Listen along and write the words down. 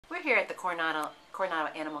We're here at the Coronado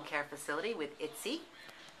Animal Care Facility with Itsy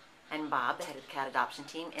and Bob, the head of the cat adoption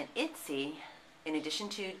team. And Itsy, in addition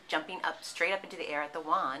to jumping up straight up into the air at the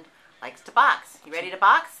wand, likes to box. You ready to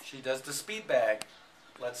box? She does the speed bag.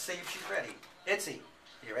 Let's see if she's ready. Itsy,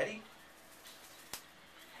 you ready?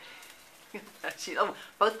 Oh,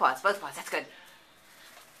 both paws, both paws. That's good.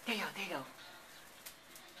 There you go, there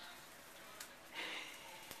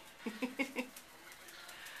you go.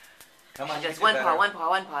 Come on, just one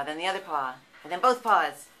paw, then the other paw, and then both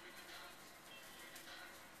paws.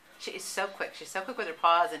 She is so quick. She's so quick with her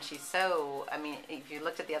paws, and she's so, I mean, if you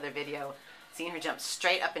looked at the other video, seeing her jump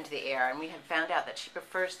straight up into the air, and we have found out that she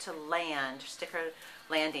prefers to land, stick her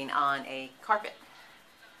landing on a carpet.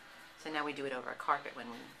 So now we do it over a carpet when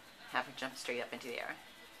we have her jump straight up into the air.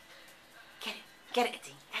 Get it,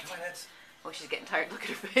 Itsy. Come on, that's... Oh, she's getting tired. Look at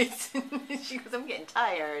her face. She goes, I'm getting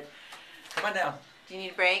tired. Come on down. Do you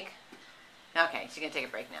need a break? Okay, she's going to take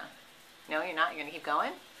a break now. No, you're not? You're going to keep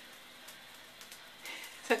going?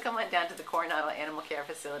 So come on down to the Coronado Animal Care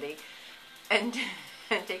Facility and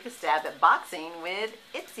take a stab at boxing with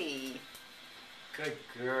Itsy. Good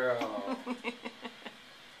girl. Good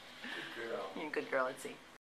girl. You're a good girl, Itsy.